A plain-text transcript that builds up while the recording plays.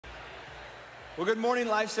Well, good morning,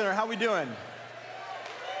 Life Center. How we doing?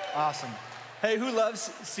 Awesome. Hey, who loves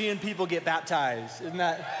seeing people get baptized? Isn't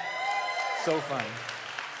that so fun?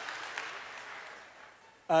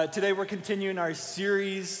 Today, we're continuing our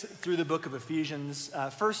series through the book of Ephesians.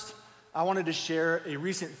 First, I wanted to share a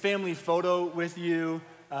recent family photo with you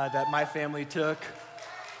that my family took.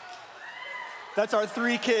 That's our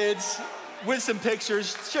 3 kids with some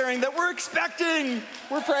pictures sharing that we're expecting.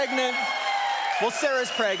 We're pregnant. Well, Sarah's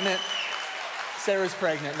pregnant. Sarah's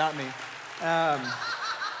pregnant, not me.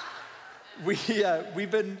 We've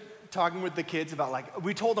been talking with the kids about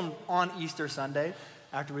we told them on Easter Sunday,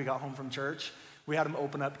 after we got home from church, we had them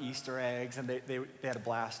open up Easter eggs and they had a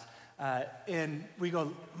blast. And we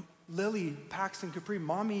go, Lily, Paxton, Capri,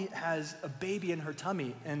 Mommy has a baby in her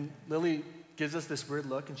tummy. And Lily gives us this weird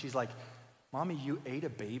look and she's like, Mommy, you ate a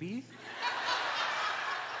baby?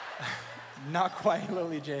 Not quite,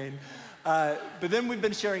 Lily Jane. But then we've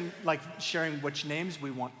been sharing which names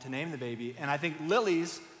we want to name the baby. And I think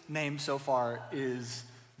Lily's name so far is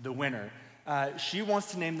the winner. She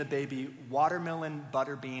wants to name the baby Watermelon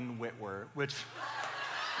Butterbean Wittwer, which,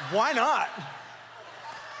 why not?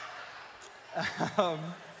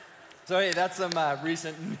 So hey, that's some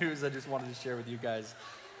recent news I just wanted to share with you guys.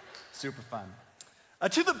 Super fun.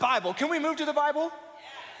 To the Bible. Can we move to the Bible?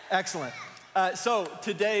 Yeah. Excellent. So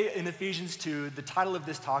today in Ephesians 2, the title of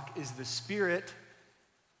this talk is The Spirit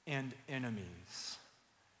and Enemies,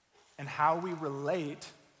 and how we relate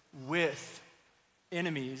with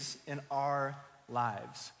enemies in our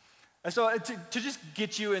lives. So to just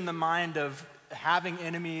get you in the mind of having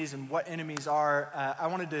enemies and what enemies are, I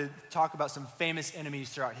wanted to talk about some famous enemies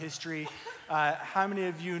throughout history. How many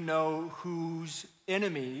of you know who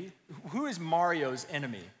is Mario's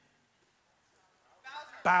enemy?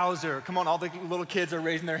 Bowser. Come on, all the little kids are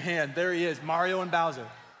raising their hand. There he is, Mario and Bowser.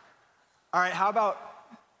 All right, how about,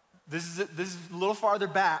 this is a little farther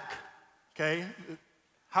back, okay?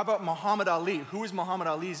 How about Muhammad Ali? Who is Muhammad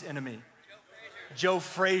Ali's enemy? Joe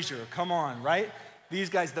Frazier, come on, right?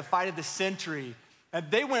 These guys, the fight of the century.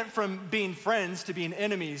 And they went from being friends to being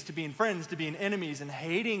enemies, to being friends to being enemies, and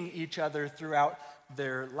hating each other throughout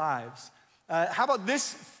their lives. How about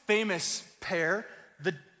this famous pair,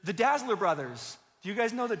 the Dazzler brothers? Do you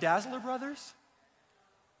guys know the Dazzler brothers?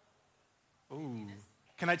 Ooh,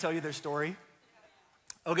 can I tell you their story?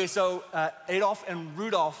 Okay, so Adolf and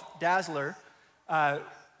Rudolf Dazzler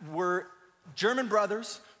were German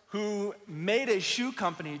brothers who made a shoe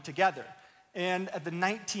company together. And at the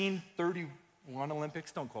 1931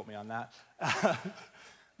 Olympics, don't quote me on that,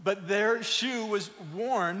 but their shoe was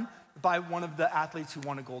worn by one of the athletes who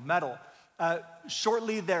won a gold medal.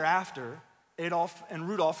 Shortly thereafter, Adolf and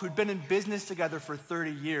Rudolf, who'd been in business together for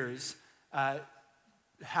 30 years,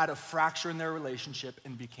 had a fracture in their relationship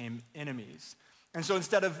and became enemies. And so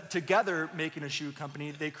instead of together making a shoe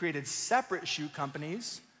company, they created separate shoe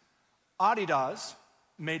companies. Adidas,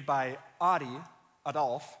 made by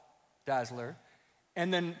Adolf Dazzler,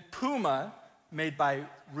 and then Puma, made by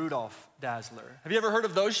Rudolf Dazzler. Have you ever heard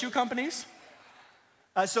of those shoe companies?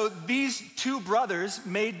 So these 2 brothers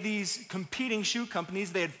made these competing shoe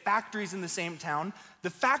companies. They had factories in the same town. The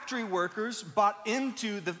factory workers bought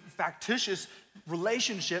into the factitious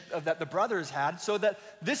relationship that the brothers had, so that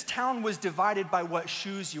this town was divided by what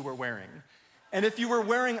shoes you were wearing. And if you were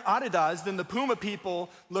wearing Adidas, then the Puma people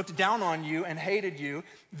looked down on you and hated you.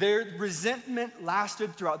 Their resentment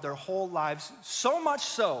lasted throughout their whole lives, so much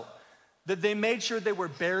so that they made sure they were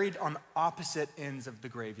buried on opposite ends of the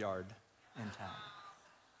graveyard in town.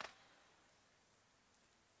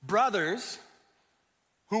 Brothers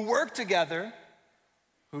who worked together,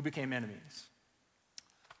 who became enemies.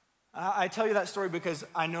 I tell you that story because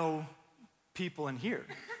I know people in here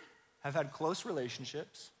have had close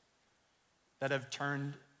relationships that have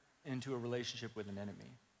turned into a relationship with an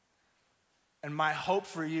enemy. And my hope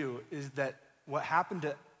for you is that what happened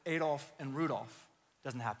to Adolf and Rudolf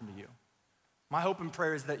doesn't happen to you. My hope and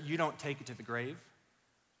prayer is that you don't take it to the grave,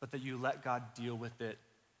 but that you let God deal with it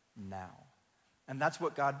now. And that's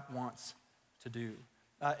what God wants to do.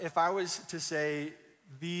 If I was to say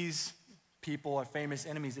these people are famous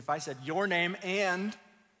enemies, if I said your name and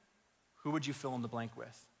who would you fill in the blank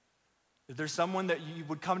with? If there's someone that you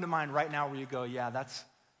would come to mind right now where you go, yeah,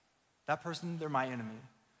 that person, they're my enemy.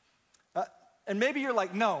 And maybe you're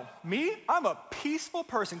like, no, me? I'm a peaceful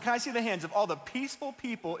person. Can I see the hands of all the peaceful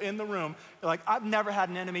people in the room? They're like, I've never had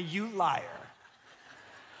an enemy, you liar.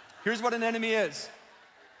 Here's what an enemy is.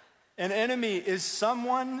 An enemy is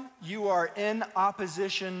someone you are in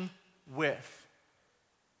opposition with.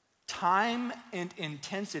 Time and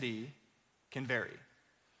intensity can vary.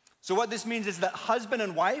 So what this means is that husband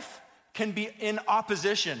and wife can be in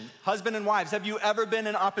opposition. Husband and wives, have you ever been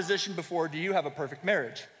in opposition before? Do you have a perfect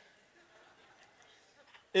marriage?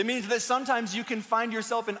 It means that sometimes you can find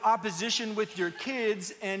yourself in opposition with your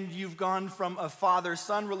kids and you've gone from a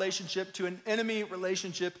father-son relationship to an enemy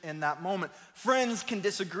relationship in that moment. Friends can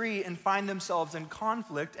disagree and find themselves in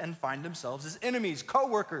conflict and find themselves as enemies.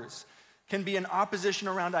 Coworkers can be in opposition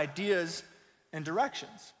around ideas and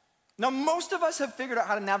directions. Now, most of us have figured out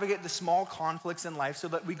how to navigate the small conflicts in life so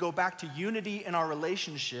that we go back to unity in our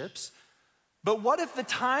relationships. But what if the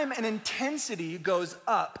time and intensity goes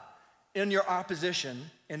up in your opposition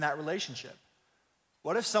in that relationship?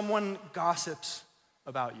 What if someone gossips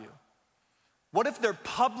about you? What if they're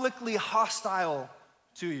publicly hostile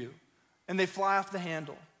to you and they fly off the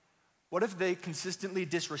handle? What if they consistently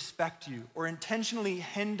disrespect you or intentionally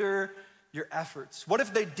hinder your efforts? What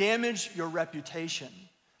if they damage your reputation?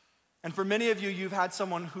 And for many of you, you've had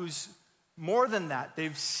someone who's more than that.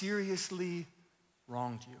 They've seriously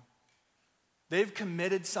wronged you. They've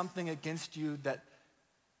committed something against you that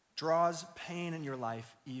draws pain in your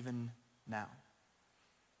life even now.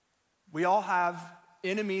 We all have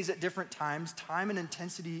enemies at different times. Time and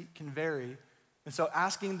intensity can vary. And so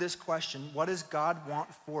asking this question, what does God want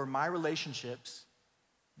for my relationships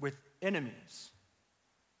with enemies,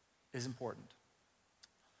 is important.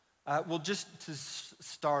 Well, just to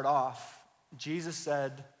start off, Jesus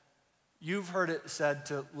said, you've heard it said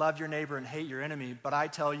to love your neighbor and hate your enemy, but I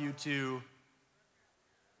tell you to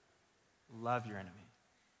love your enemy.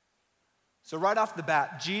 So right off the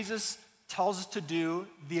bat, Jesus tells us to do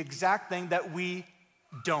the exact thing that we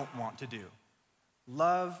don't want to do.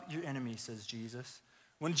 Love your enemy, says Jesus.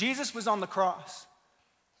 When Jesus was on the cross,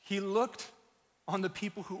 he looked on the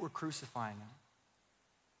people who were crucifying him.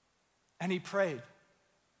 And he prayed,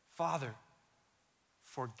 Father,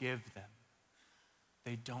 forgive them.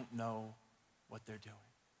 They don't know what they're doing.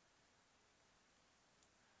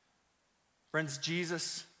 Friends,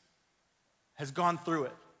 Jesus has gone through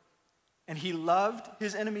it. And he loved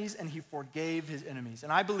his enemies and he forgave his enemies.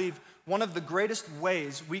 And I believe one of the greatest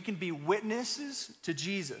ways we can be witnesses to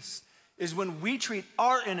Jesus is when we treat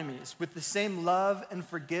our enemies with the same love and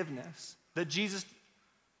forgiveness that Jesus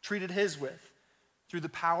treated his with through the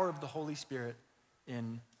power of the Holy Spirit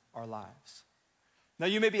in our lives. Now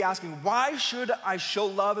you may be asking, why should I show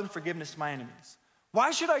love and forgiveness to my enemies?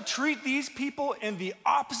 Why should I treat these people in the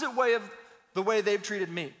opposite way of the way they've treated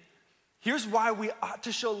me? Here's why we ought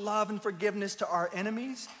to show love and forgiveness to our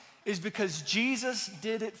enemies, is because Jesus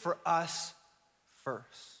did it for us first.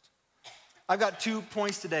 I've got 2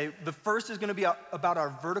 points today. The first is going to be about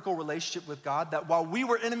our vertical relationship with God, that while we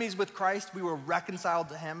were enemies with Christ, we were reconciled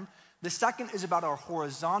to him. The second is about our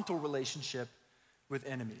horizontal relationship with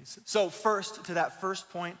enemies. So first, to that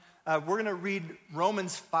first point, we're going to read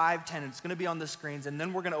Romans 5:10. It's going to be on the screens, and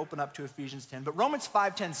then we're going to open up to Ephesians 10. But Romans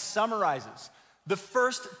 5:10 summarizes the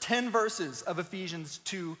first 10 verses of Ephesians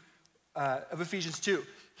 2.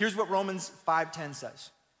 Here's what Romans 5:10 says.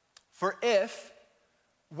 For if,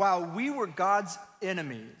 while we were God's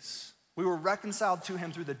enemies, we were reconciled to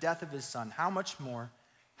him through the death of his son, how much more,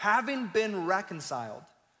 having been reconciled,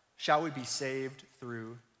 shall we be saved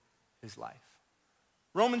through his life?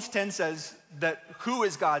 Romans 10 says that who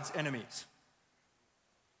is God's enemies?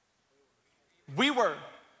 We were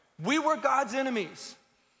God's enemies.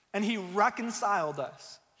 And he reconciled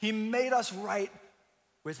us. He made us right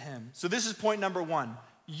with him. So this is point number 1.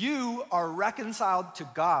 You are reconciled to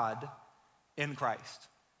God in Christ.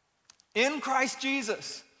 In Christ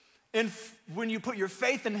Jesus. When you put your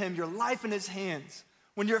faith in him, your life in his hands,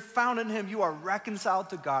 when you're found in him, you are reconciled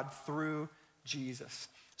to God through Jesus.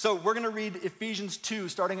 So we're going to read Ephesians 2,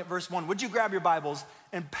 starting at verse 1. Would you grab your Bibles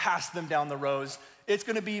and pass them down the rows? It's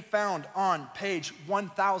going to be found on page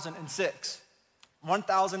 1006.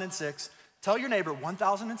 1006. Tell your neighbor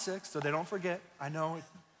 1006 so they don't forget. I know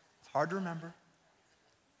it's hard to remember.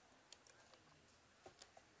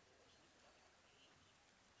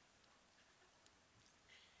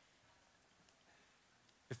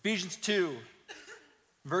 Ephesians 2,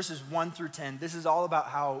 verses 1 through 10. This is all about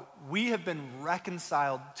how we have been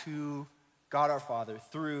reconciled to God our Father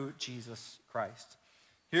through Jesus Christ.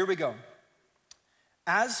 Here we go.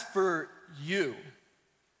 As for you,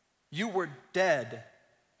 you were dead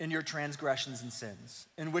in your transgressions and sins,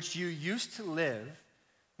 in which you used to live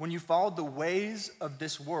when you followed the ways of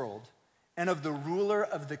this world and of the ruler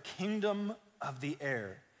of the kingdom of the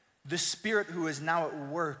air, the spirit who is now at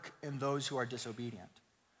work in those who are disobedient.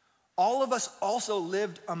 All of us also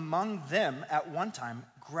lived among them at one time,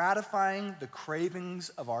 gratifying the cravings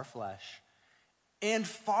of our flesh and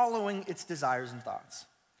following its desires and thoughts.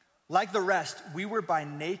 Like the rest, we were by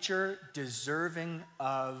nature deserving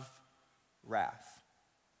of wrath.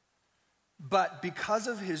 But because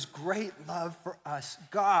of his great love for us,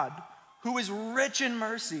 God, who is rich in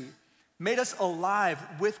mercy, made us alive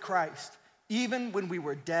with Christ, even when we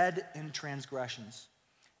were dead in transgressions.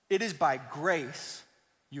 It is by grace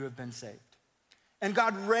you have been saved. And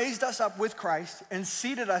God raised us up with Christ and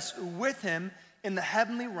seated us with him in the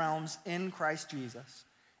heavenly realms in Christ Jesus,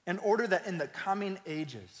 in order that in the coming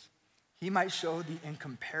ages he might show the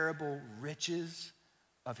incomparable riches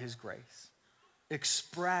of his grace,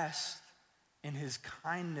 expressed in his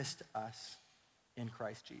kindness to us in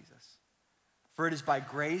Christ Jesus. For it is by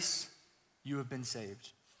grace you have been saved,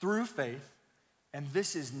 through faith, and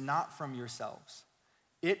this is not from yourselves.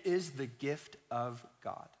 It is the gift of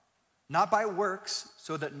God, not by works,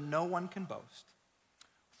 so that no one can boast.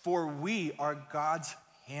 For we are God's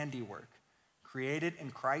handiwork, created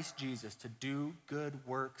in Christ Jesus to do good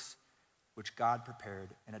works, which God prepared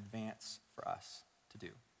in advance for us to do.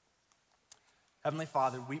 Heavenly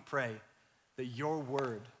Father, we pray that your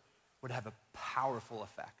word would have a powerful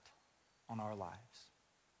effect on our lives.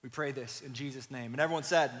 We pray this in Jesus' name. And everyone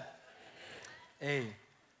said,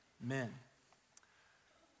 Amen.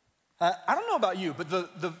 I don't know about you, but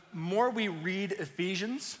the more we read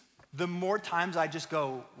Ephesians, the more times I just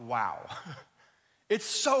go, wow. It's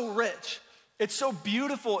so rich. It's so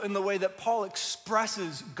beautiful in the way that Paul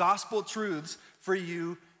expresses gospel truths for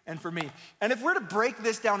you and for me. And if we're to break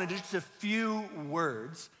this down into just a few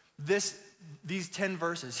words, these 10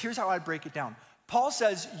 verses, here's how I'd break it down. Paul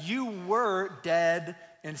says, you were dead,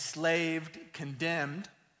 enslaved, condemned,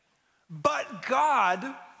 but God,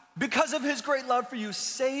 because of his great love for you,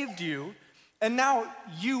 saved you, and now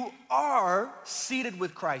you are seated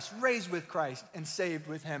with Christ, raised with Christ, and saved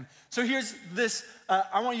with him. So here's this,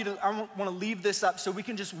 I want to leave this up so we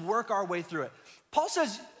can just work our way through it. Paul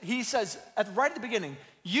says, right at the beginning,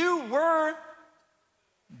 you were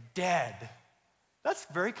dead. That's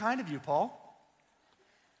very kind of you, Paul.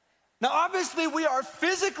 Now, obviously, we are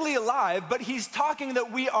physically alive, but he's talking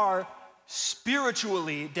that we are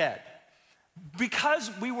spiritually dead.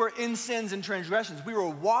 Because we were in sins and transgressions, we were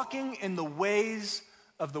walking in the ways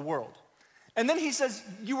of the world. And then he says,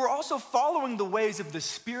 you were also following the ways of the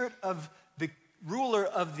spirit of the ruler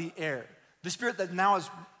of the air, the spirit that now is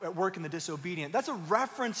at work in the disobedient. That's a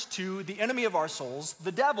reference to the enemy of our souls,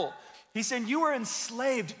 the devil. He's saying you were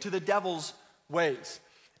enslaved to the devil's ways.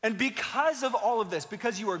 And because of all of this,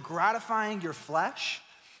 because you were gratifying your flesh,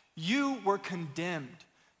 you were condemned.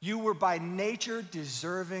 You were by nature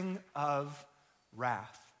deserving of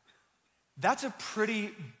wrath. That's a pretty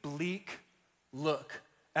bleak look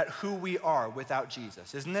at who we are without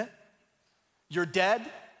Jesus, isn't it? You're dead,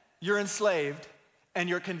 you're enslaved, and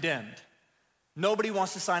you're condemned. Nobody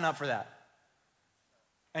wants to sign up for that.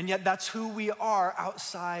 And yet that's who we are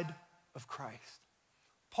outside of Christ.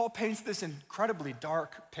 Paul paints this incredibly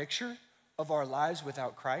dark picture of our lives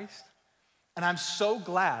without Christ. And I'm so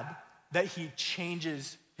glad that he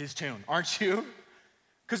changes his tune, aren't you?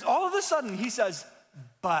 Because all of a sudden he says,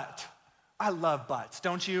 but. I love buts,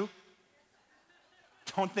 don't you?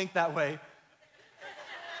 Don't think that way.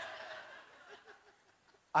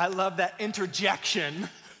 I love that interjection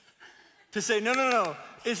to say, no,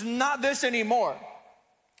 it's not this anymore.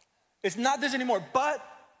 It's not this anymore, but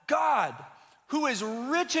God, who is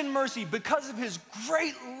rich in mercy because of his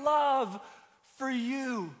great love for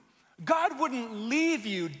you. God wouldn't leave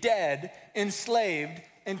you dead, enslaved,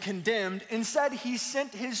 and condemned. Instead, he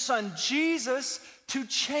sent his son, Jesus, to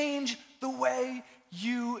change the way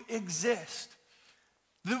you exist.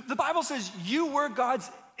 The Bible says you were God's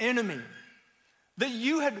enemy, that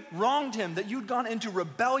you had wronged him, that you'd gone into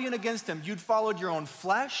rebellion against him. You'd followed your own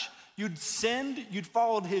flesh. You'd sinned. You'd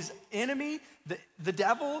followed his enemy, the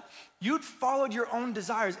devil. You'd followed your own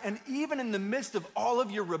desires. And even in the midst of all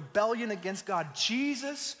of your rebellion against God,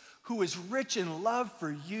 Jesus, who is rich in love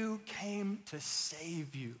for you, came to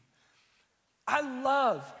save you. I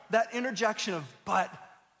love that interjection of but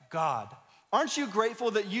God. Aren't you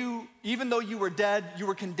grateful that you, even though you were dead, you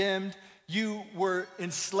were condemned, you were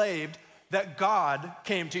enslaved, that God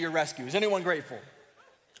came to your rescue? Is anyone grateful?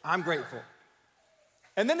 I'm grateful.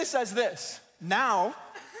 And then it says this, now,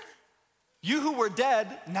 you who were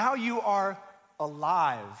dead, now you are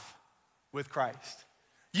alive with Christ.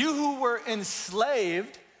 You who were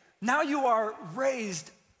enslaved, now you are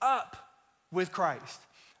raised up with Christ.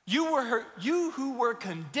 You who were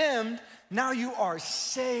condemned, now you are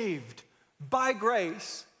saved by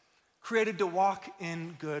grace, created to walk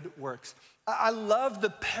in good works. I love the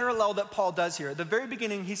parallel that Paul does here. At the very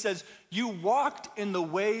beginning, he says, you walked in the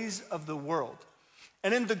ways of the world.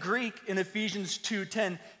 And in the Greek, in Ephesians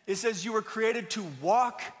 2:10, it says you were created to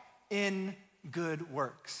walk in good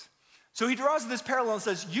works. So he draws this parallel and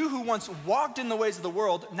says, you who once walked in the ways of the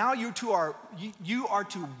world, now you are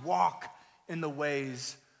to walk in the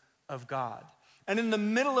ways of God. And in the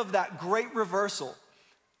middle of that great reversal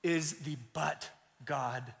is the but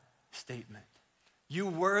God statement. You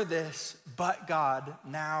were this, but God,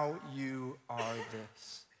 now you are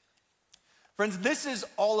this. Friends, this is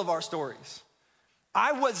all of our stories.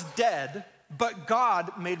 I was dead, but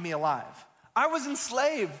God made me alive. I was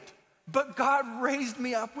enslaved, but God raised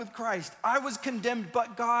me up with Christ. I was condemned,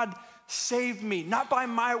 but God saved me, not by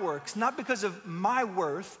my works, not because of my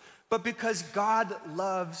worth, but because God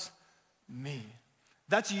loves me.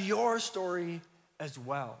 That's your story as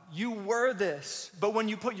well. You were this, but when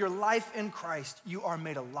you put your life in Christ, you are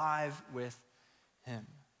made alive with him.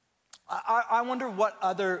 I wonder what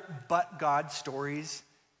other but God stories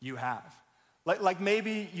you have. Like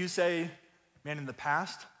maybe you say, man, in the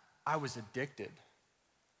past, I was addicted,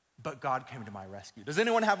 but God came to my rescue. Does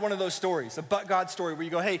anyone have one of those stories, a but God story where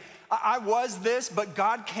you go, hey, I was this, but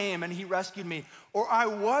God came and he rescued me. Or I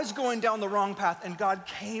was going down the wrong path and God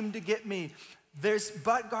came to get me. There's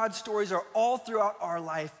but God stories are all throughout our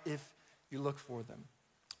life if you look for them.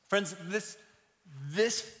 Friends,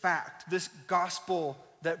 this fact, this gospel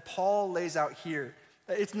that Paul lays out here,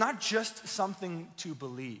 it's not just something to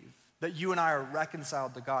believe, that you and I are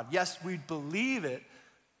reconciled to God. Yes, we believe it,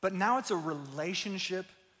 but now it's a relationship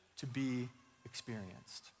to be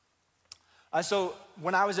experienced. So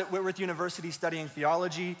when I was at Wittwer University studying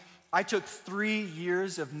theology, I took 3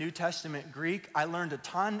 years of New Testament Greek. I learned a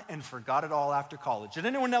ton and forgot it all after college. Did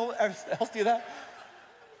anyone else do that?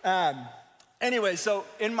 Anyway, so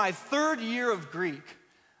in my 3rd year of Greek,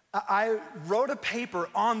 I wrote a paper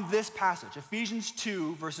on this passage, Ephesians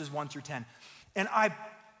 2, verses 1 through 10. And I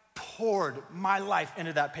poured my life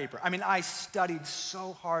into that paper. I mean, I studied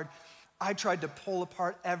so hard. I tried to pull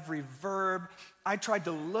apart every verb. I tried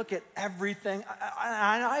to look at everything.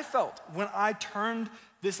 And I felt when I turned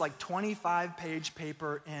this like 25-page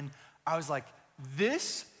paper in, I was like,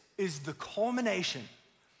 this is the culmination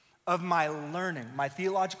of my learning, my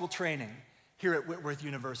theological training here at Wittwer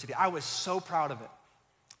University. I was so proud of it.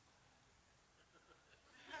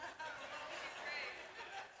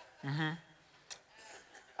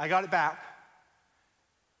 I got it back,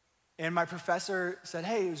 and my professor said,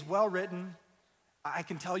 hey, it was well written. I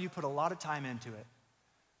can tell you put a lot of time into it,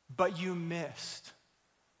 but you missed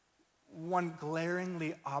one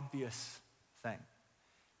glaringly obvious thing.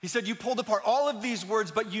 He said, you pulled apart all of these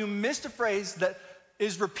words, but you missed a phrase that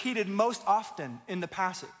is repeated most often in the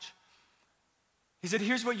passage. He said,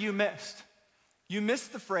 here's what you missed. You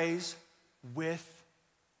missed the phrase, with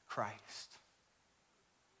Christ.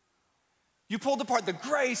 You pulled apart the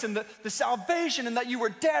grace and the salvation and that you were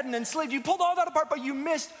dead and enslaved. You pulled all that apart, but you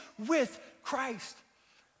missed with Christ.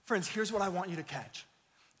 Friends, here's what I want you to catch.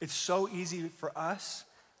 It's so easy for us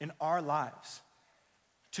in our lives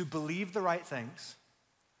to believe the right things,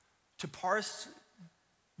 to parse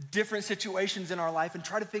different situations in our life and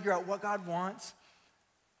try to figure out what God wants.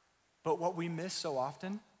 But what we miss so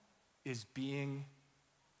often is being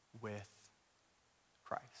with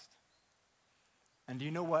Christ. And do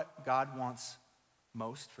you know what God wants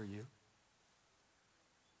most for you?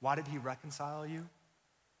 Why did he reconcile you?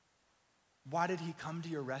 Why did he come to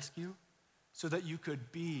your rescue? So that you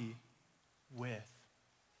could be with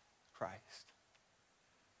Christ.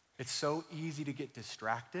 It's so easy to get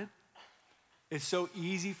distracted. It's so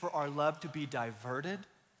easy for our love to be diverted.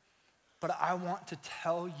 But I want to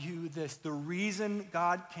tell you this. The reason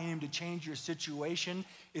God came to change your situation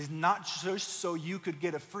is not just so you could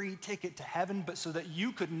get a free ticket to heaven, but so that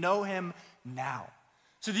you could know him now.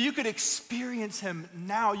 So that you could experience him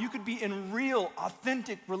now. You could be in real,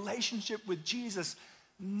 authentic relationship with Jesus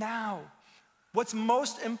now. What's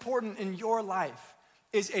most important in your life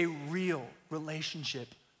is a real relationship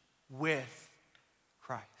with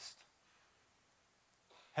Christ.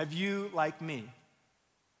 Have you, like me,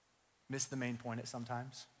 missed the main point at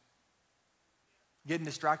sometimes? Getting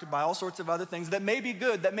distracted by all sorts of other things that may be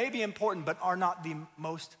good, that may be important, but are not the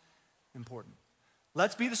most important.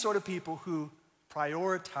 Let's be the sort of people who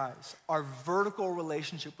prioritize our vertical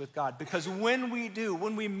relationship with God, because when we do,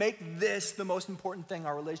 when we make this the most important thing,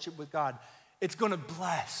 our relationship with God, it's gonna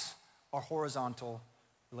bless our horizontal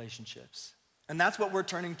relationships. And that's what we're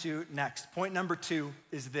turning to next. Point number 2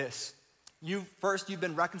 is this. You've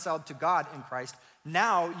been reconciled to God in Christ.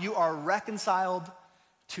 Now you are reconciled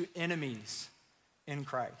to enemies in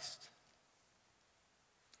Christ.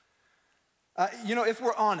 If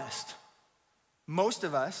we're honest, most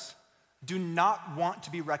of us do not want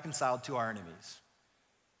to be reconciled to our enemies.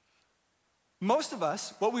 Most of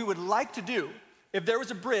us, what we would like to do, if there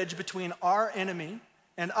was a bridge between our enemy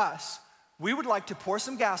and us, we would like to pour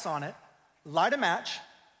some gas on it, light a match,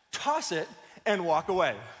 toss it, and walk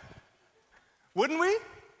away. Wouldn't we?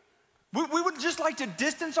 We would just like to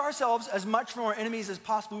distance ourselves as much from our enemies as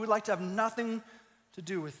possible. We would like to have nothing to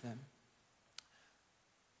do with them.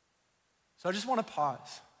 So I just want to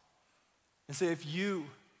pause and say, if you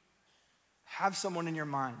have someone in your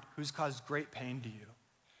mind who's caused great pain to you,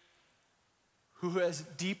 who has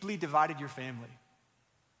deeply divided your family,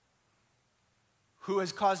 who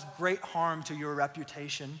has caused great harm to your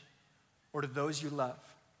reputation or to those you love,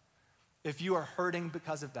 if you are hurting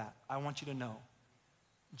because of that, I want you to know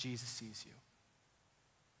Jesus sees you.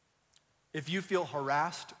 If you feel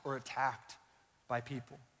harassed or attacked by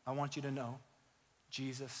people, I want you to know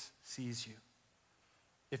Jesus sees you.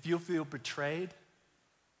 If you feel betrayed,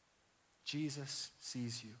 Jesus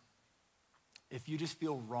sees you. If you just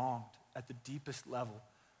feel wronged at the deepest level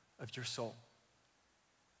of your soul,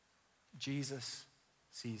 Jesus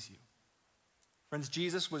sees you. Friends,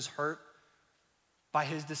 Jesus was hurt by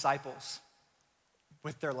his disciples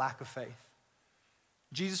with their lack of faith.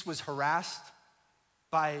 Jesus was harassed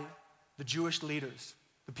by the Jewish leaders,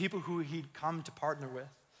 the people who he'd come to partner with.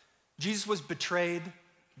 Jesus was betrayed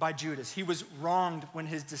by Judas. He was wronged when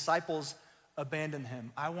his disciples abandoned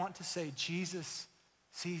him. I want to say Jesus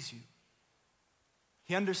sees you.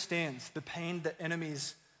 He understands the pain that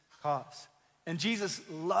enemies cause. And Jesus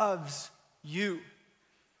loves you.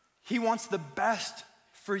 He wants the best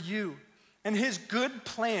for you. And his good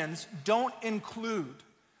plans don't include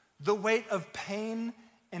the weight of pain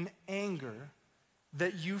and anger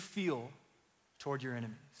that you feel toward your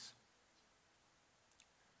enemies.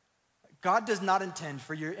 God does not intend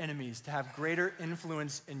for your enemies to have greater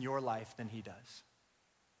influence in your life than he does.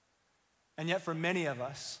 And yet for many of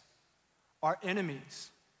us, our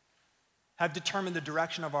enemies have determined the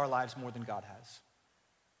direction of our lives more than God has.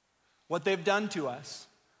 What they've done to us,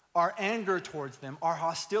 our anger towards them, our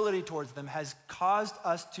hostility towards them has caused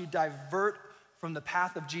us to divert from the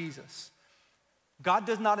path of Jesus. God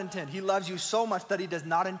does not intend, he loves you so much that he does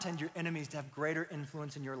not intend your enemies to have greater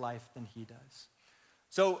influence in your life than he does.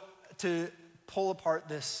 So to pull apart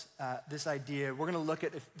this idea, we're gonna look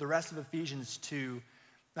at the rest of Ephesians 2,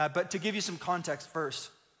 but to give you some context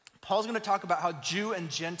first, Paul's gonna talk about how Jew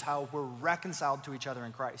and Gentile were reconciled to each other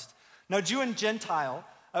in Christ. Now, Jew and Gentile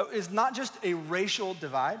is not just a racial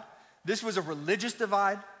divide. This was a religious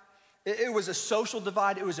divide. It was a social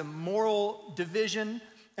divide. It was a moral division.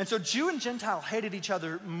 And so Jew and Gentile hated each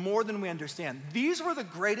other more than we understand. These were the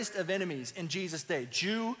greatest of enemies in Jesus' day,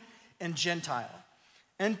 Jew and Gentile.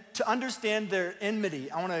 And to understand their enmity,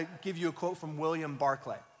 I want to give you a quote from William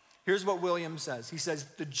Barclay. Here's what William says. He says,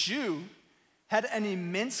 "The Jew had an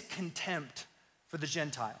immense contempt for the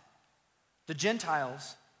Gentile. The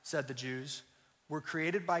Gentiles, said the Jews, were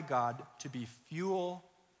created by God to be fuel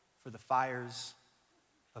for the fires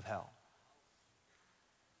of hell."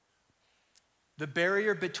 The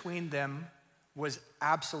barrier between them was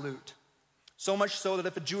absolute. So much so that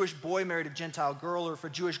if a Jewish boy married a Gentile girl, or if a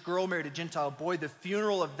Jewish girl married a Gentile boy, the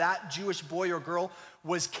funeral of that Jewish boy or girl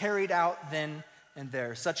was carried out then and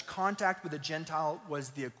there. Such contact with a Gentile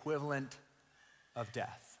was the equivalent of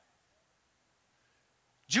death.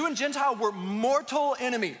 Jew and Gentile were mortal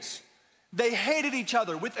enemies. They hated each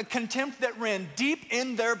other with a contempt that ran deep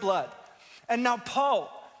in their blood. And now Paul,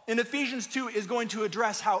 in Ephesians 2, is going to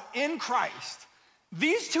address how in Christ,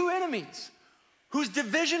 these two enemies, whose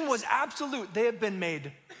division was absolute, they have been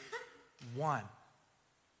made one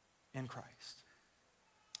in Christ.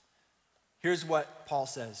 Here's what Paul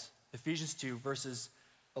says, Ephesians 2, verses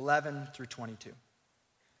 11 through 22.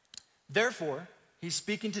 Therefore, he's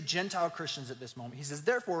speaking to Gentile Christians at this moment. He says,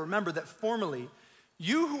 "Therefore, remember that formerly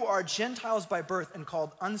you who are Gentiles by birth and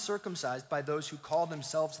called uncircumcised by those who call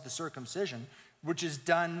themselves the circumcision, which is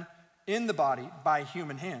done in the body by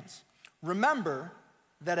human hands. Remember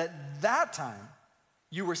that at that time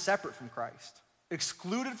you were separate from Christ,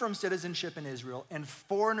 excluded from citizenship in Israel, and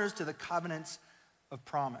foreigners to the covenants of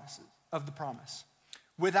the promise,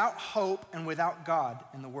 without hope and without God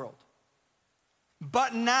in the world.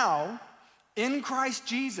 But now, in Christ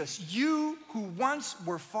Jesus, you who once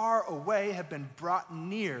were far away have been brought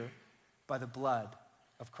near by the blood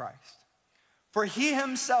of Christ. For he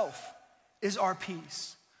himself is our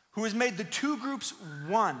peace, who has made the two groups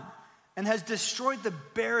one and has destroyed the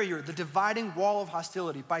barrier, the dividing wall of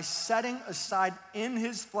hostility, by setting aside in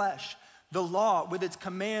his flesh the law with its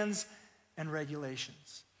commands and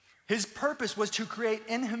regulations. His purpose was to create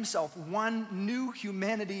in himself one new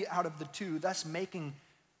humanity out of the two, thus making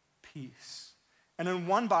peace, and in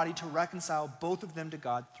one body to reconcile both of them to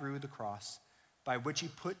God through the cross, by which he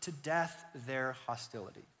put to death their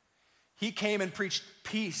hostility. He came and preached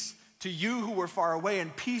peace to you who were far away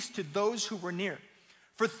and peace to those who were near.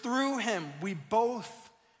 For through him we both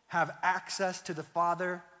have access to the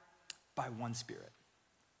Father by one Spirit.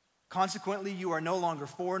 Consequently, you are no longer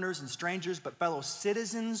foreigners and strangers, but fellow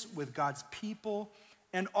citizens with God's people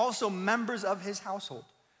and also members of his household,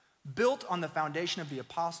 built on the foundation of the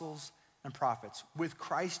apostles and prophets, with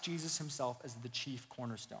Christ Jesus himself as the chief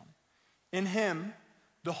cornerstone. In him,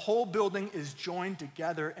 the whole building is joined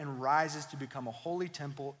together and rises to become a holy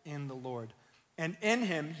temple in the Lord. And in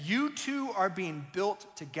him, you too are being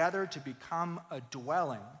built together to become a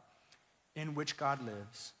dwelling in which God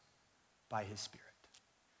lives by his Spirit.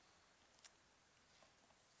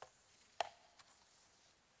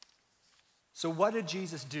 So what did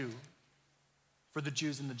Jesus do for the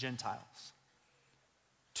Jews and the Gentiles?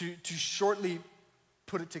 To shortly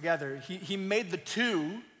put it together, he made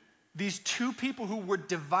these two people who were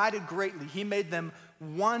divided greatly, he made them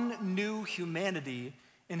one new humanity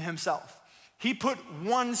in himself. He put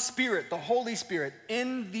one Spirit, the Holy Spirit,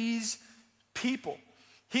 in these people.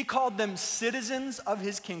 He called them citizens of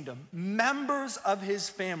his kingdom, members of his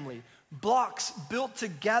family, blocks built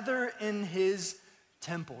together in his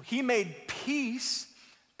temple. He made peace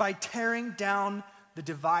by tearing down the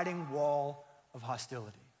dividing wall of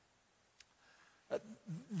hostility.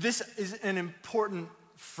 This is an important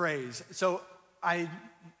phrase. So I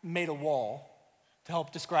made a wall to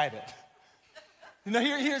help describe it. Now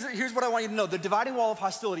here's what I want you to know. The dividing wall of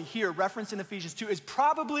hostility here, referenced in Ephesians 2, is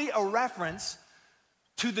probably a reference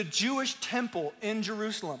to the Jewish temple in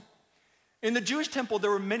Jerusalem. In the Jewish temple,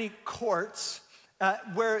 there were many courts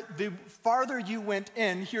where the farther you went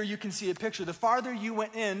in, here you can see a picture, the farther you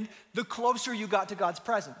went in, the closer you got to God's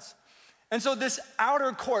presence. And so this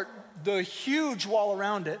outer court, the huge wall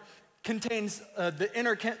around it, contains the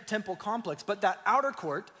inner temple complex, but that outer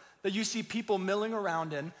court that you see people milling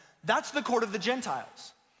around in, that's the court of the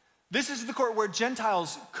Gentiles. This is the court where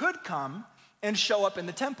Gentiles could come and show up in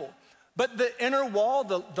the temple. But the inner wall,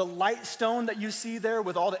 the light stone that you see there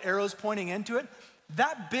with all the arrows pointing into it,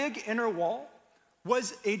 that big inner wall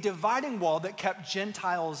was a dividing wall that kept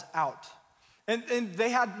Gentiles out. And they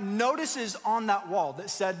had notices on that wall that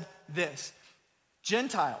said this: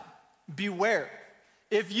 Gentile, beware.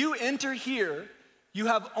 If you enter here, you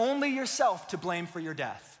have only yourself to blame for your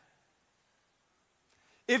death.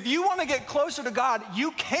 If you want to get closer to God,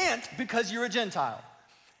 you can't because you're a Gentile.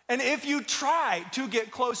 And if you try to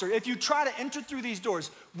get closer, if you try to enter through these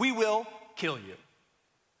doors, we will kill you.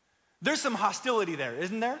 There's some hostility there,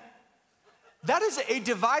 isn't there? That is a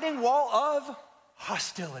dividing wall of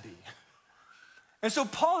hostility. And so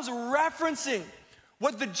Paul is referencing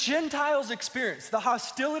what the Gentiles experienced, the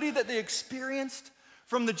hostility that they experienced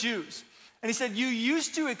from the Jews. And he said, you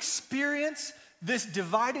used to experience this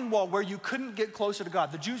dividing wall where you couldn't get closer to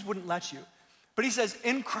God. The Jews wouldn't let you. But he says,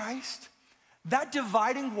 in Christ, that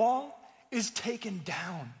dividing wall is taken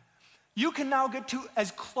down. You can now get to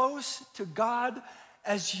as close to God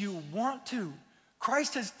as you want to.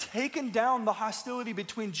 Christ has taken down the hostility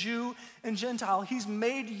between Jew and Gentile. He's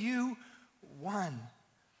made you one.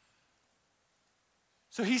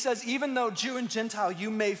 So he says, even though Jew and Gentile,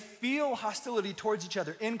 you may feel hostility towards each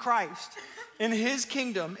other, in Christ, in his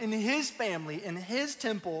kingdom, in his family, in his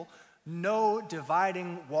temple, no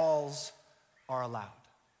dividing walls are allowed.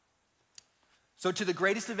 So to the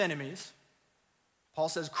greatest of enemies, Paul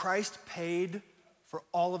says, Christ paid for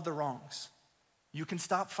all of the wrongs. You can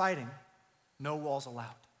stop fighting. No walls allowed.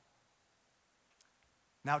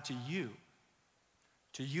 Now to you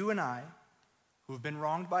and I, who have been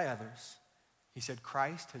wronged by others, he said,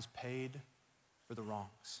 Christ has paid for the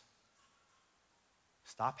wrongs.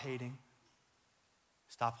 Stop hating.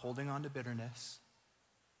 Stop holding on to bitterness.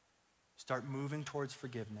 Start moving towards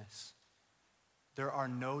forgiveness. There are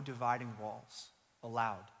no dividing walls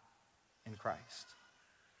allowed in Christ.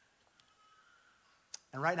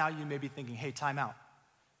 And right now you may be thinking, hey, time out.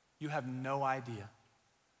 You have no idea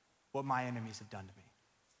what my enemies have done to me.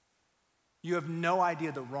 You have no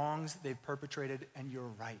idea the wrongs they've perpetrated, and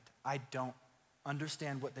you're right. I don't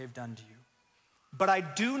understand what they've done to you. But I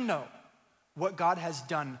do know what God has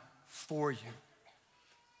done for you.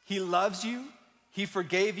 He loves you. He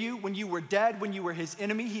forgave you when you were dead, when you were his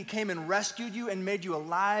enemy. He came and rescued you and made you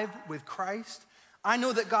alive with Christ. I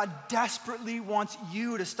know that God desperately wants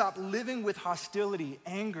you to stop living with hostility,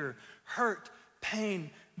 anger, hurt, pain,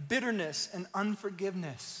 bitterness, and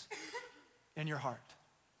unforgiveness in your heart.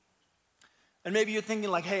 And maybe you're thinking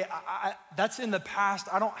like, hey, that's in the past.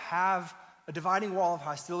 I don't have a dividing wall of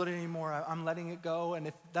hostility anymore. I'm letting it go. And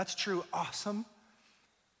if that's true, awesome.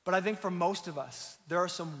 But I think for most of us, there are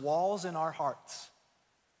some walls in our hearts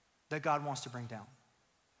that God wants to bring down.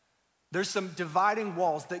 There's some dividing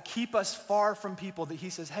walls that keep us far from people that he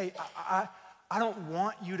says, hey, I don't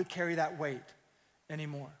want you to carry that weight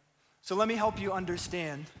anymore. So let me help you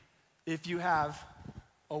understand if you have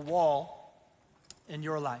a wall in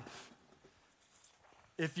your life.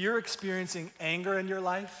 If you're experiencing anger in your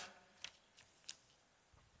life,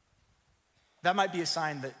 that might be a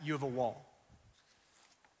sign that you have a wall.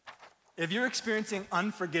 If you're experiencing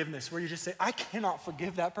unforgiveness, where you just say, I cannot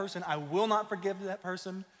forgive that person, I will not forgive that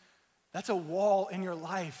person, that's a wall in your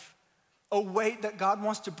life, a weight that God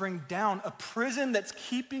wants to bring down, a prison that's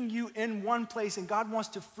keeping you in one place and God wants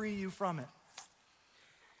to free you from it.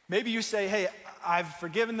 Maybe you say, hey, I've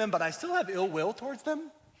forgiven them, but I still have ill will towards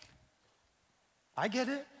them. I get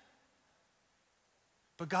it.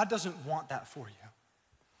 But God doesn't want that for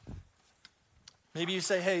you. Maybe you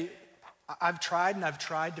say, hey, I've tried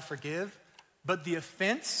to forgive, but the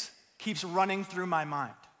offense keeps running through my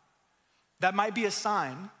mind. That might be a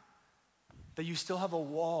sign that you still have a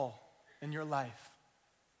wall in your life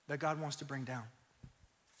that God wants to bring down.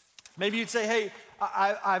 Maybe you'd say, hey,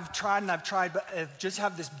 I've tried, but I just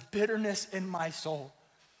have this bitterness in my soul.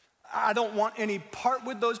 I don't want any part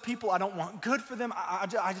with those people. I don't want good for them. I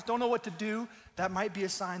just don't know what to do. That might be a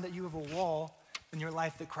sign that you have a wall in your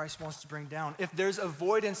life that Christ wants to bring down. If there's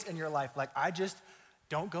avoidance in your life, like I just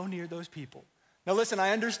don't go near those people. Now listen,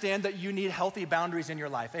 I understand that you need healthy boundaries in your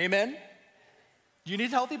life. Amen? You need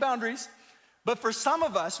healthy boundaries. But for some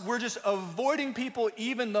of us, we're just avoiding people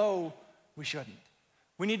even though we shouldn't.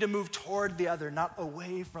 We need to move toward the other, not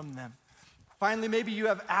away from them. Finally, maybe you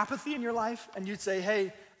have apathy in your life and you'd say,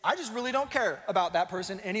 hey, I just really don't care about that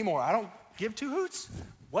person anymore. I don't give two hoots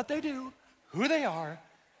what they do, who they are,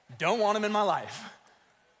 don't want them in my life.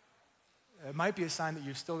 It might be a sign that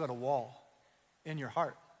you've still got a wall in your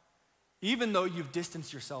heart, even though you've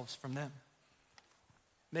distanced yourselves from them.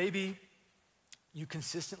 Maybe you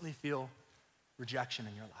consistently feel rejection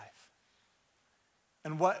in your life.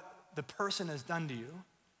 And what the person has done to you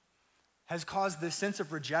has caused this sense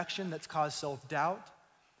of rejection that's caused self-doubt.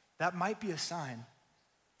 That might be a sign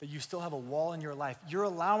that you still have a wall in your life. You're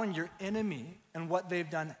allowing your enemy and what they've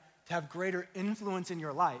done to have greater influence in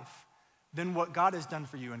your life than what God has done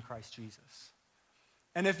for you in Christ Jesus.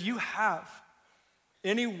 And if you have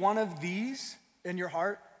any one of these in your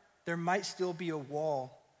heart, there might still be a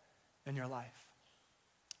wall in your life.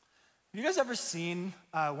 Have you guys ever seen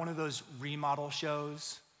one of those remodel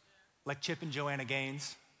shows, like Chip and Joanna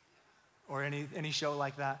Gaines, or any show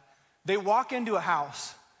like that? They walk into a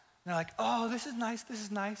house, and they're like, oh, this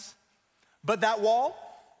is nice. But that wall,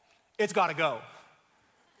 it's gotta go,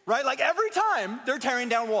 right? Like every time, they're tearing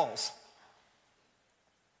down walls.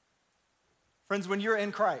 Friends, when you're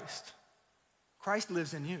in Christ, Christ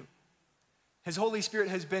lives in you. His Holy Spirit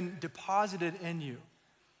has been deposited in you.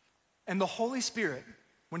 And the Holy Spirit,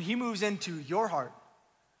 when he moves into your heart,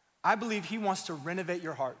 I believe he wants to renovate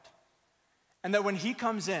your heart. And that when he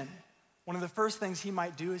comes in, one of the first things he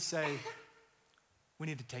might do is say, we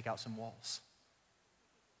need to take out some walls.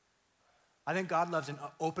 I think God loves an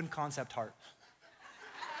open concept heart.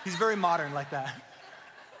 He's very modern like that.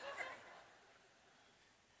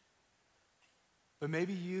 But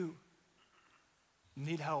maybe you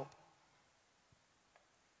need help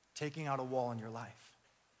taking out a wall in your life.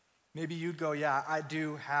 Maybe you'd go, yeah, I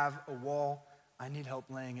do have a wall. I need help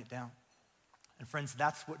laying it down. And friends,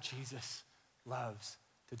 that's what Jesus loves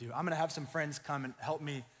to do. I'm gonna have some friends come and help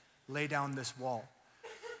me lay down this wall.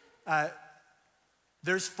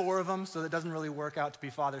 There's 4 of them, so it doesn't really work out to be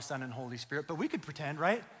Father, Son, and Holy Spirit, but we could pretend,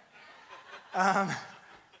 right?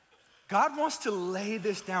 God wants to lay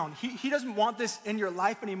this down. He doesn't want this in your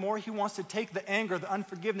life anymore. He wants to take the anger, the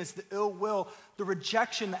unforgiveness, the ill will, the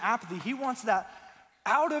rejection, the apathy. He wants that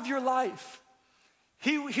out of your life.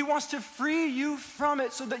 He wants to free you from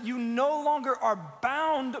it so that you no longer are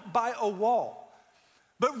bound by a wall,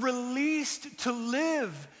 but released to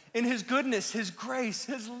live in his goodness, his grace,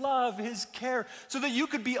 his love, his care, so that you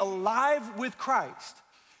could be alive with Christ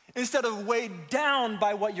instead of weighed down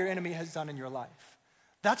by what your enemy has done in your life.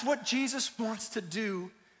 That's what Jesus wants to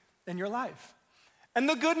do in your life. And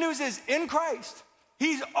the good news is, in Christ,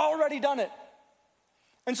 he's already done it.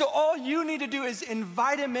 And so all you need to do is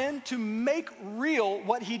invite him in to make real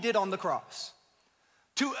what he did on the cross,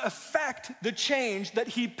 to effect the change that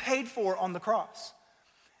he paid for on the cross.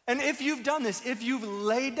 And if you've done this, if you've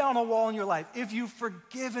laid down a wall in your life, if you've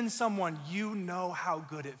forgiven someone, you know how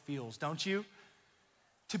good it feels, don't you?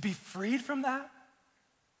 To be freed from that,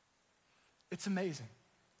 it's amazing.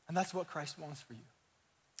 And that's what Christ wants for you.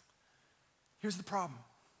 Here's the problem.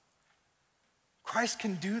 Christ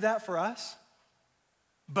can do that for us,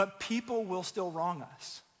 but people will still wrong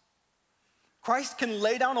us. Christ can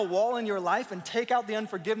lay down a wall in your life and take out the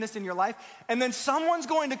unforgiveness in your life, and then someone's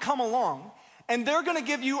going to come along and they're gonna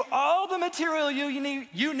give you all the material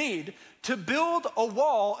you need to build a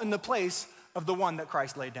wall in the place of the one that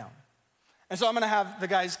Christ laid down. And so I'm gonna have the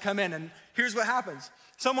guys come in, and here's what happens.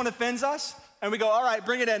 Someone offends us, and we go, all right,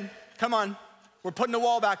 bring it in, come on. We're putting the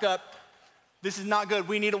wall back up. This is not good,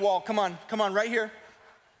 we need a wall, come on, right here.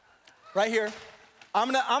 Right here. I'm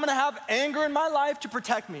gonna have anger in my life to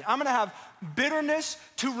protect me. I'm gonna have bitterness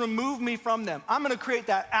to remove me from them. I'm gonna create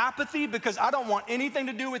that apathy because I don't want anything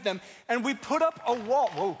to do with them. And we put up a wall.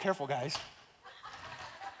 Whoa, careful guys.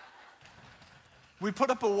 We put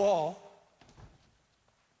up a wall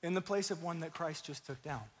in the place of one that Christ just took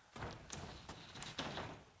down.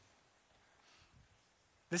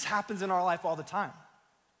 This happens in our life all the time.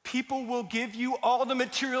 People will give you all the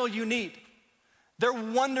material you need. They're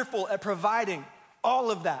wonderful at providing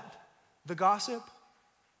all of that. The gossip,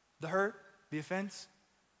 the hurt, the offense,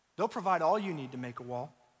 they'll provide all you need to make a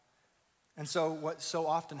wall. And so what so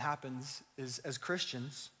often happens is, as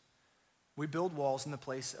Christians, we build walls in the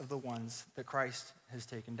place of the ones that Christ has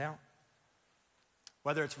taken down.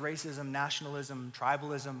 Whether it's racism, nationalism,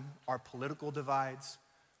 tribalism, our political divides,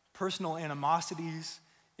 personal animosities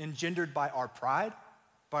engendered by our pride,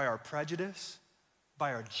 by our prejudice,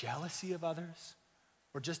 by our jealousy of others,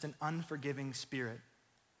 or just an unforgiving spirit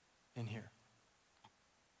in here.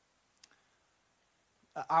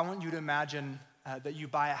 I want you to imagine that you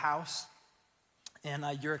buy a house and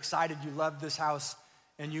you're excited, you love this house,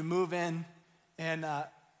 and you move in, and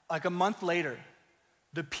like a month later,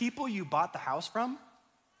 the people you bought the house from,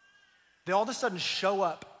 they all of a sudden show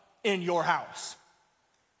up in your house.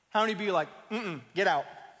 How many of you are like, get out.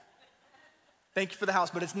 Thank you for the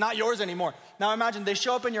house, but it's not yours anymore. Now imagine they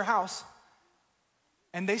show up in your house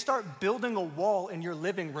and they start building a wall in your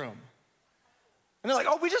living room. And they're like,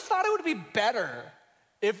 oh, we just thought it would be better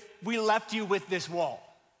if we left you with this wall.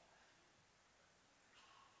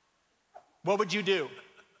 What would you do?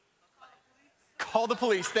 Call the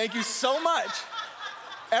police. Thank you so much.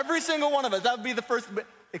 Every single one of us, that would be the first.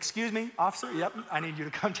 Excuse me, officer? Yep, I need you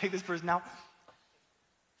to come take this person out.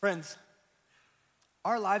 Friends,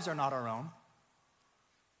 our lives are not our own.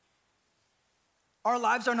 Our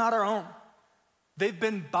lives are not our own. They've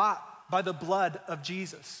been bought by the blood of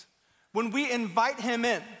Jesus. When we invite him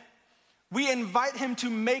in, we invite him to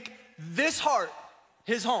make this heart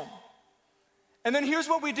his home. And then here's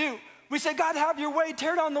what we do. We say, God, have your way,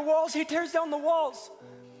 tear down the walls. He tears down the walls.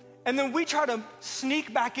 And then we try to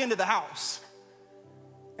sneak back into the house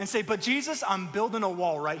and say, but Jesus, I'm building a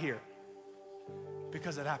wall right here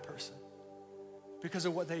because of that person, because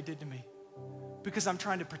of what they did to me, because I'm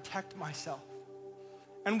trying to protect myself.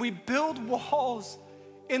 And we build walls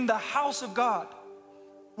in the house of God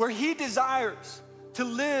where he desires to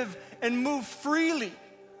live and move freely,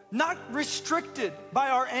 not restricted by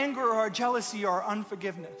our anger or our jealousy or our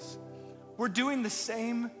unforgiveness. We're doing the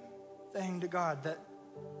same thing to God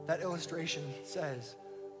that illustration says.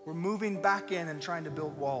 We're moving back in and trying to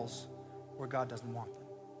build walls where God doesn't want them.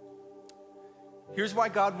 Here's why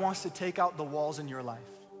God wants to take out the walls in your life.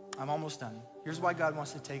 I'm almost done. Here's why God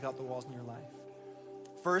wants to take out the walls in your life.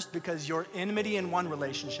 First, because your enmity in one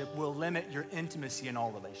relationship will limit your intimacy in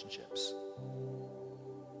all relationships.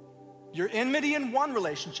 Your enmity in one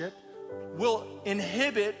relationship will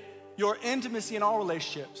inhibit your intimacy in all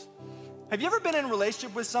relationships. Have you ever been in a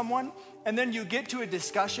relationship with someone and then you get to a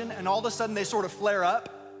discussion and all of a sudden they sort of flare up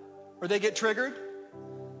or they get triggered?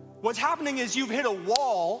 What's happening is you've hit a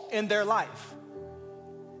wall in their life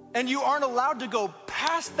and you aren't allowed to go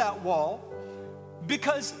past that wall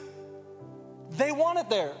because they want it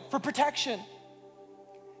there for protection.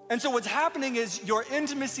 And so what's happening is your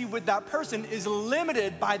intimacy with that person is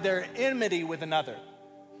limited by their enmity with another.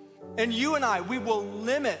 And you and I, we will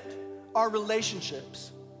limit our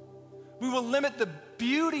relationships. We will limit the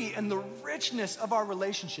beauty and the richness of our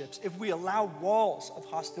relationships if we allow walls of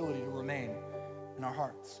hostility to remain in our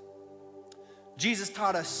hearts. Jesus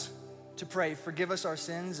taught us to pray, forgive us our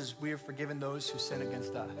sins as we have forgiven those who sin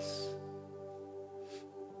against us.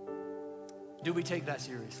 Do we take that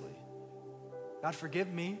seriously? God,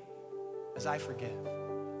 forgive me as I forgive.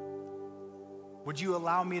 Would you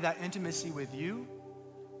allow me that intimacy with you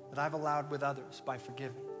that I've allowed with others by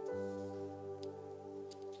forgiving?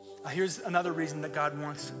 Here's another reason that God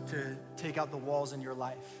wants to take out the walls in your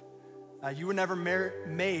life. You were never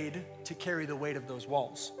made to carry the weight of those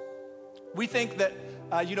walls. We think that,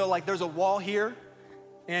 like there's a wall here,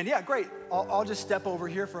 and yeah, great, I'll just step over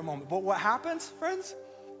here for a moment. But what happens, friends?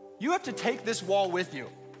 You have to take this wall with you.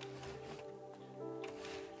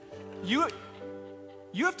 You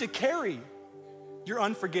have to carry your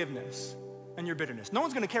unforgiveness. and your bitterness. No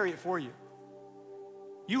one's gonna carry it for you.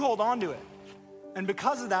 You hold on to it. And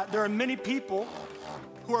because of that, there are many people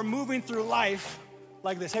who are moving through life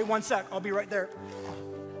like this. Hey, one sec, I'll be right there.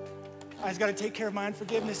 I just gotta take care of my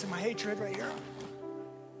unforgiveness and my hatred right here.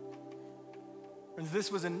 Friends,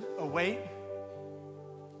 this was a weight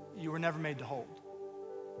you were never made to hold.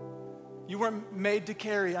 You weren't made to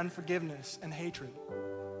carry unforgiveness and hatred.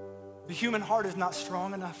 The human heart is not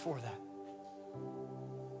strong enough for that.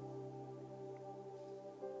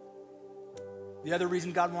 The other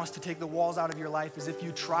reason God wants to take the walls out of your life is if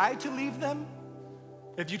you try to leave them,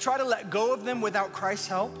 if you try to let go of them without Christ's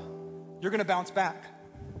help, you're gonna bounce back.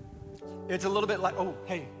 It's a little bit like, oh,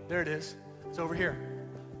 hey, there it is. It's over here.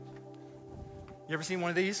 You ever seen one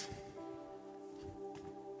of these?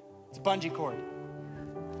 It's a bungee cord.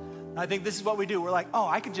 And I think this is what we do. We're like, oh,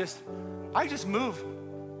 I could just move.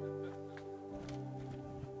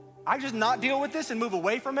 I just not deal with this and move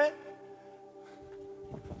away from it.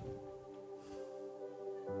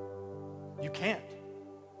 You can't.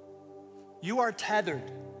 You are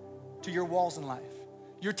tethered to your walls in life.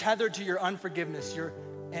 You're tethered to your unforgiveness, your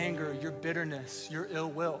anger, your bitterness, your ill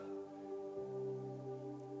will.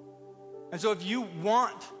 And so if you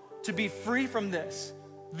want to be free from this,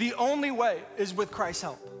 the only way is with Christ's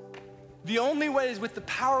help. The only way is with the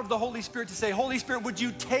power of the Holy Spirit to say, Holy Spirit, would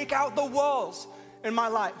you take out the walls in my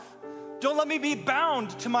life? Don't let me be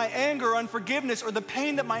bound to my anger or unforgiveness or the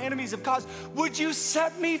pain that my enemies have caused. Would you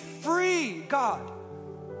set me free, God,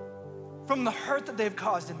 from the hurt that they've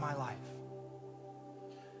caused in my life?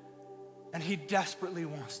 And he desperately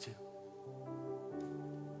wants to.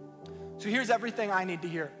 So here's everything I need to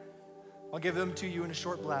hear. I'll give them to you in a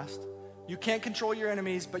short blast. You can't control your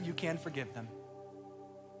enemies, but you can forgive them.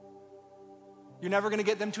 You're never gonna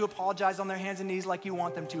get them to apologize on their hands and knees like you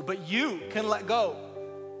want them to, but you can let go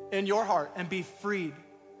in your heart and be freed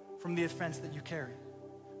from the offense that you carry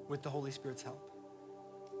with the Holy Spirit's help.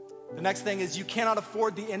 The next thing is you cannot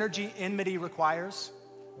afford the energy enmity requires.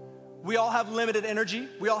 We all have limited energy.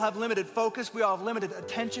 We all have limited focus. We all have limited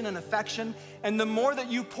attention and affection. And the more that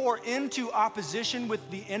you pour into opposition with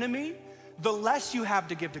the enemy, the less you have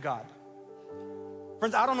to give to God.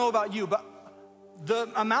 Friends, I don't know about you, but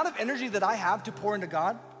the amount of energy that I have to pour into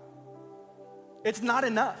God, it's not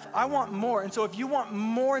enough. I want more. And so if you want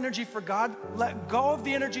more energy for God, let go of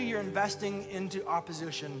the energy you're investing into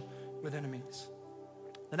opposition with enemies.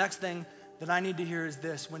 The next thing that I need to hear is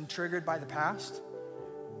this: when triggered by the past,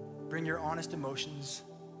 bring your honest emotions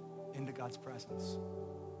into God's presence.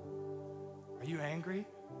 Are you angry?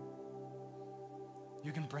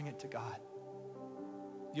 You can bring it to God.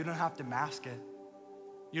 You don't have to mask it.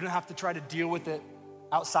 You don't have to try to deal with it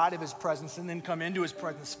outside of his presence and then come into his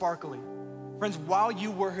presence sparkly. Friends, while you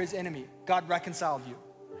were his enemy, God reconciled you.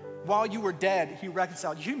 While you were dead, he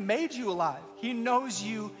reconciled you. He made you alive. He knows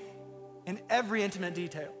you in every intimate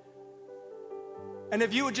detail. And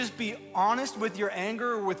if you would just be honest with your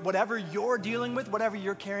anger or with whatever you're dealing with, whatever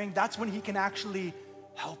you're carrying, that's when he can actually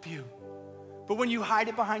help you. But when you hide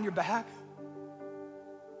it behind your back,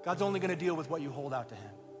 God's only gonna deal with what you hold out to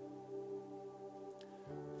him.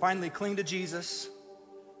 Finally, cling to Jesus,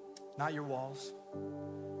 not your walls.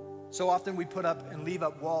 So often we put up and leave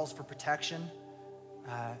up walls for protection,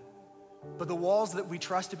 but the walls that we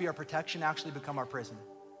trust to be our protection actually become our prison.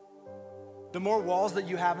 The more walls that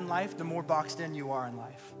you have in life, the more boxed in you are in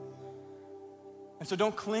life. And so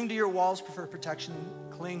don't cling to your walls for protection,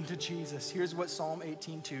 cling to Jesus. Here's what Psalm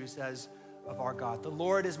 18:2 says of our God. The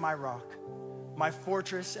Lord is my rock, my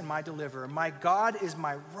fortress and my deliverer. My God is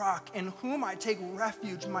my rock, in whom I take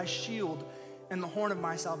refuge, my shield and the horn of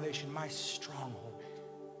my salvation, my stronghold.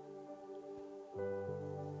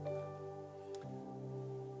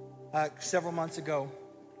 Several months ago,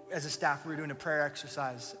 as a staff, we were doing a prayer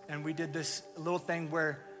exercise, and we did this little thing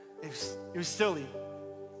where it was silly,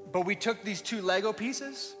 but we took these two Lego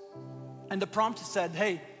pieces, and the prompt said,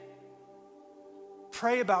 hey,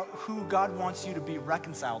 pray about who God wants you to be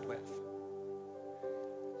reconciled with.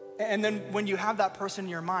 And then when you have that person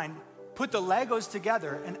in your mind, put the Legos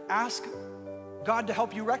together and ask God to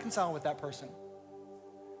help you reconcile with that person.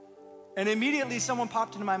 And immediately someone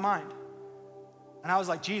popped into my mind. And I was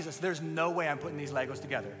like, Jesus, there's no way I'm putting these Legos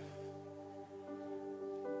together.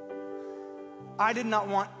 I did not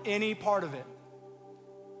want any part of it.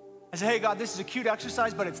 I said, hey, God, this is a cute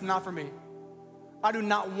exercise, but it's not for me. I do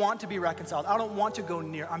not want to be reconciled. I don't want to go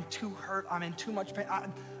near. I'm too hurt. I'm in too much pain.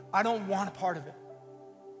 I don't want a part of it.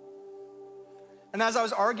 And as I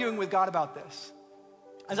was arguing with God about this,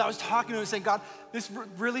 as I was talking to him saying, God, this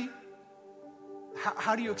really,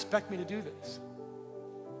 how do you expect me to do this?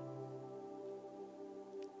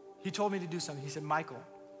 He told me to do something. He said, Michael,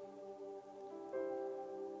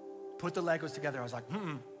 put the Legos together. I was like,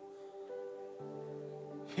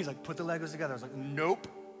 He's like, put the Legos together. I was like, nope.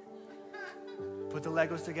 Put the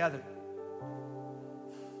Legos together.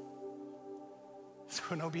 So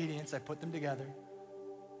in obedience, I put them together.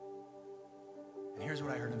 And here's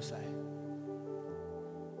what I heard him say.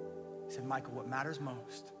 He said, Michael, what matters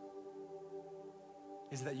most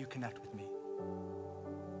is that you connect with me.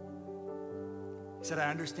 He said, I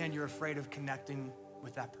understand you're afraid of connecting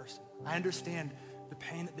with that person. I understand the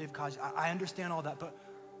pain that they've caused you. I understand all that, but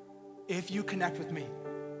if you connect with me,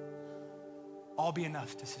 I'll be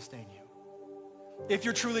enough to sustain you. If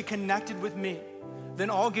you're truly connected with me, then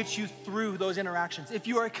I'll get you through those interactions. If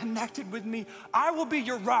you are connected with me, I will be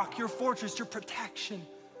your rock, your fortress, your protection.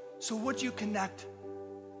 So would you connect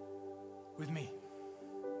with me?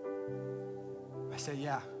 I said,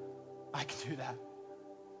 yeah, I can do that.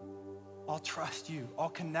 I'll trust you. I'll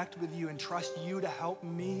connect with you and trust you to help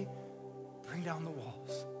me bring down the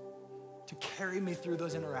walls, to carry me through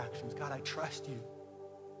those interactions. God, I trust you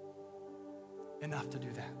enough to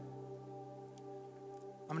do that.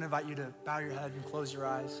 I'm gonna invite you to bow your head and close your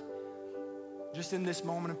eyes. Just in this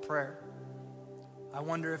moment of prayer, I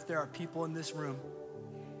wonder if there are people in this room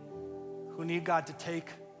who need God to take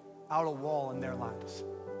out a wall in their lives.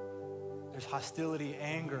 There's hostility,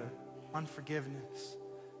 anger, unforgiveness,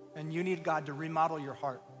 and you need God to remodel your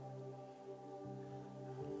heart.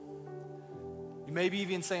 You may be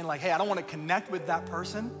even saying like, hey, I don't want to connect with that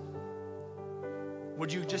person.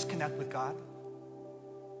 Would you just connect with God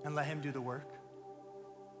and let him do the work?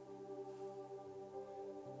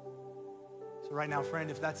 So right now,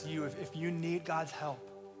 friend, if that's you, if you need God's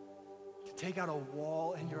help to take out a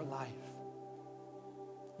wall in your life,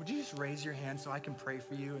 would you just raise your hand so I can pray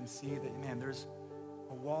for you and see that, man, there's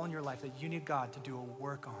a wall in your life that you need God to do a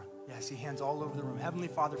work on? Yeah, I see hands all over the room. Heavenly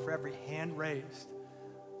Father, for every hand raised,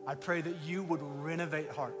 I pray that you would renovate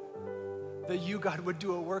heart, that you, God, would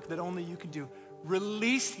do a work that only you can do.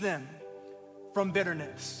 Release them from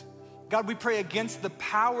bitterness. God, we pray against the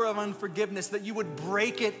power of unforgiveness, that you would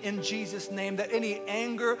break it in Jesus' name, that any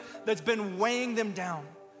anger that's been weighing them down,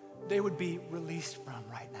 they would be released from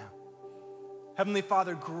right now. Heavenly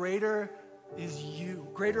Father, greater is you,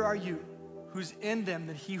 greater are you who's in them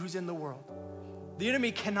than he who's in the world. The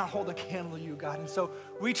enemy cannot hold a candle to you, God, and so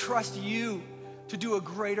we trust you to do a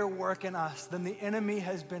greater work in us than the enemy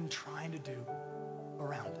has been trying to do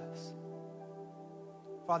around us.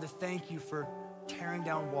 Father, thank you for tearing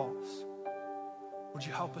down walls. Would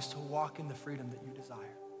you help us to walk in the freedom that you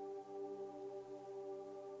desire?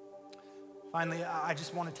 Finally, I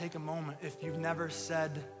just want to take a moment. If you've never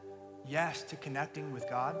said yes to connecting with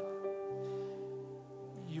God,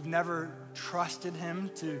 you've never trusted him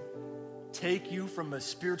to take you from a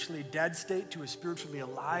spiritually dead state to a spiritually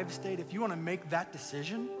alive state, if you want to make that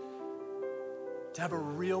decision to have a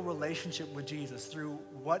real relationship with Jesus through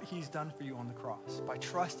what he's done for you on the cross, by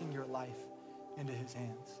trusting your life into his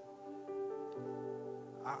hands,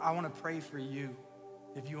 I want to pray for you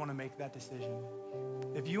if you want to make that decision.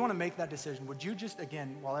 If you want to make that decision, would you just,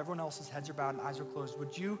 again, while everyone else's heads are bowed and eyes are closed,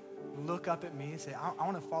 would you look up at me and say, I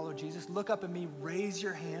want to follow Jesus? Look up at me, raise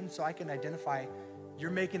your hand so I can identify you're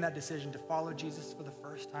making that decision to follow Jesus for the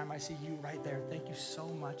first time. I see you right there. Thank you so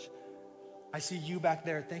much. I see you back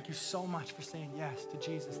there. Thank you so much for saying yes to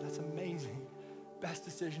Jesus. That's amazing. Best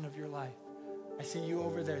decision of your life. I see you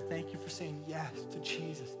over there. Thank you for saying yes to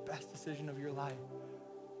Jesus. Best decision of your life.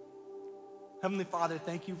 Heavenly Father,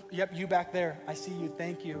 thank you. Yep, you back there. I see you.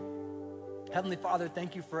 Thank you. Heavenly Father,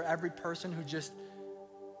 thank you for every person who just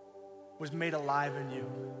was made alive in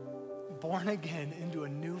you, born again into a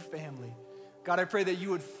new family. God, I pray that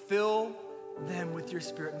you would fill them with your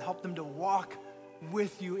spirit and help them to walk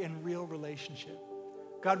with you in real relationship.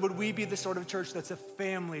 God, would we be the sort of church that's a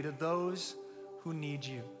family to those who need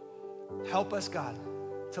you? Help us, God,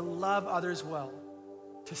 to love others well,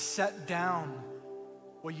 to set down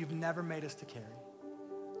what you've never made us to carry,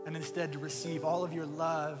 and instead to receive all of your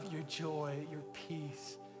love, your joy, your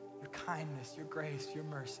peace, your kindness, your grace, your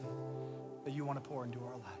mercy that you want to pour into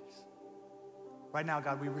our lives. Right now,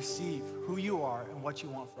 God, we receive who you are and what you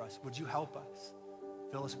want for us. Would you help us?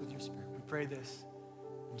 Fill us with your spirit. We pray this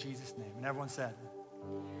in Jesus' name. And everyone said,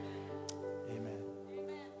 amen.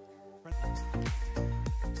 Amen.